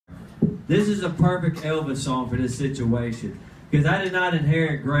This is a perfect Elvis song for this situation. Because I did not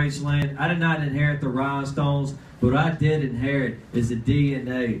inherit Graceland. I did not inherit the rhinestones. But what I did inherit is the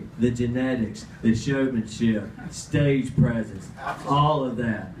DNA, the genetics, the showmanship, stage presence, all of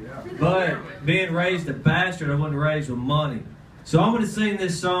that. But being raised a bastard, I wasn't raised with money. So I'm going to sing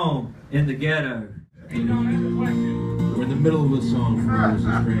this song in the ghetto. We're in the middle of a song from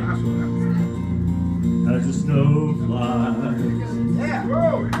Elvis's grandson. As a snow flies. Yeah.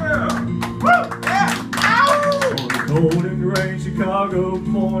 Whoa, yeah. Whoa, yeah. On the cold and gray Chicago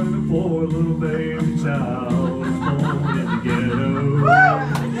morning, a poor little baby child was born in the ghetto.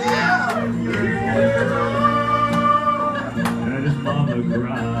 And his mama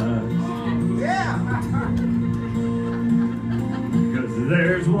cries. Cause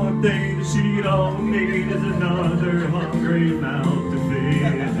there's one thing that she don't need is another hungry mouth to feed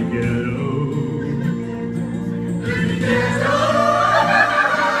in the ghetto.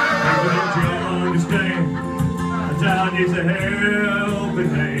 Child needs a helping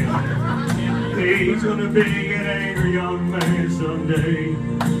hand. He's gonna be an angry young man someday.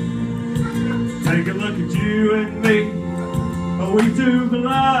 Take a look at you and me. Are we too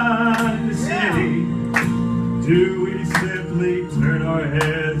blind to see? Do we simply turn our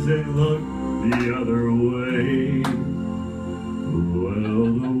heads and look the other way?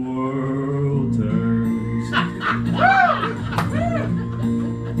 Well, the world turns.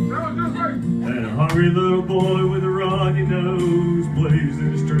 And a hungry little boy with a runny nose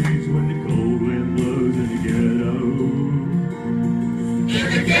blazing the streets when the cold wind blows in the ghetto. In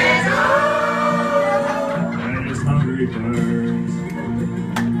the ghetto! And his hungry burns.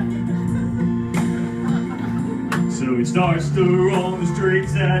 So he starts to roam the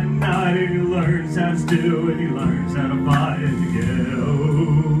streets at night and he learns how to steal and he learns how to fight in the ghetto.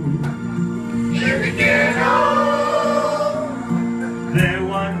 In the ghetto! Then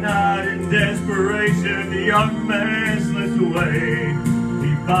one night in desperation, the young man slips away.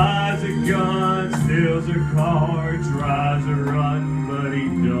 He buys a gun, steals a car, tries to run, but he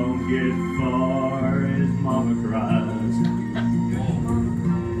don't get far. His mama cries.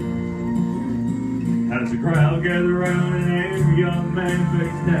 As the crowd gather around, an angry young man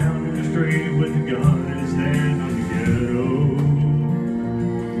face down in the street with a gun in his hand on the ghetto.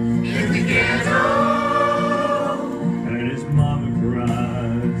 In the ghetto! And his mama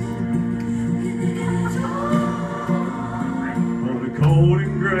cries. On a cold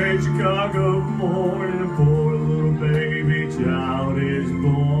and gray Chicago morning, a poor little baby child is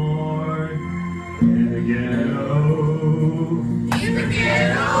born in the ghetto. In the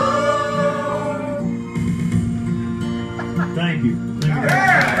ghetto. Thank you. Thank you.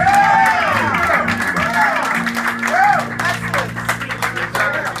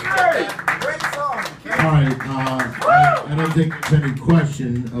 I don't think there's any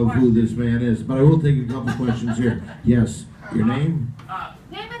question of who this man is, but I will take a couple questions here. Yes, your name?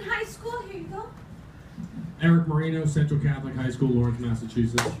 Name and high school, here you go. Eric Marino, Central Catholic High School, Lawrence,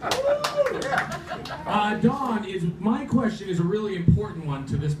 Massachusetts. Dawn, my question is a really important one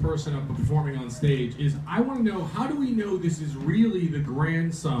to this person up performing on stage. I want to know, how do we know this is really the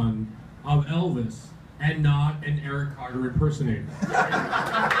grandson of Elvis and not an Eric Carter impersonator?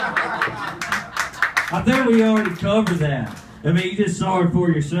 I think we already covered that. I mean, you just saw it for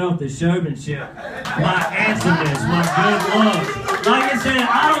yourself, the showmanship, my handsomeness, my good looks. Like I said,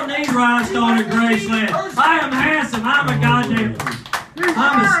 I don't need rhinestone and Graceland. I am handsome. I'm a goddamn,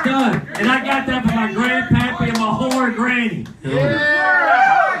 I'm a stud. And I got that from my grandpappy and my whore granny.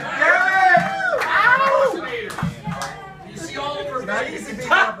 You see all over not easy being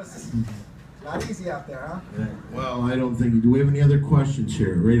Elvis. Not easy out there, huh? Well, I don't think. Do we have any other questions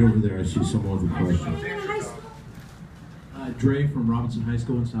here? Right over there, I see some other questions. Dre from Robinson High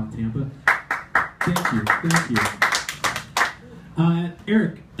School in South Tampa. Thank you, thank you.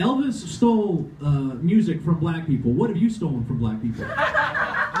 Eric, Elvis stole music from black people. What have you stolen from black people?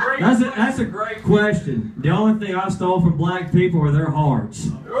 That's a great question. The only thing I stole from black people are their hearts.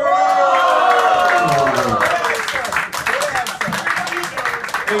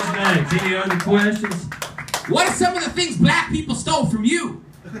 Who's next? Any other questions? What are some of the things black people stole from you?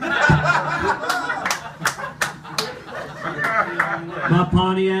 My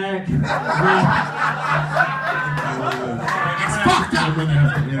Pontiac. I'm going to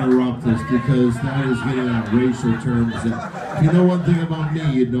have to interrupt this because that is getting on racial terms. If you know one thing about me,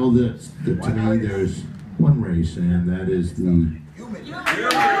 you know that to me there's one race, and that is the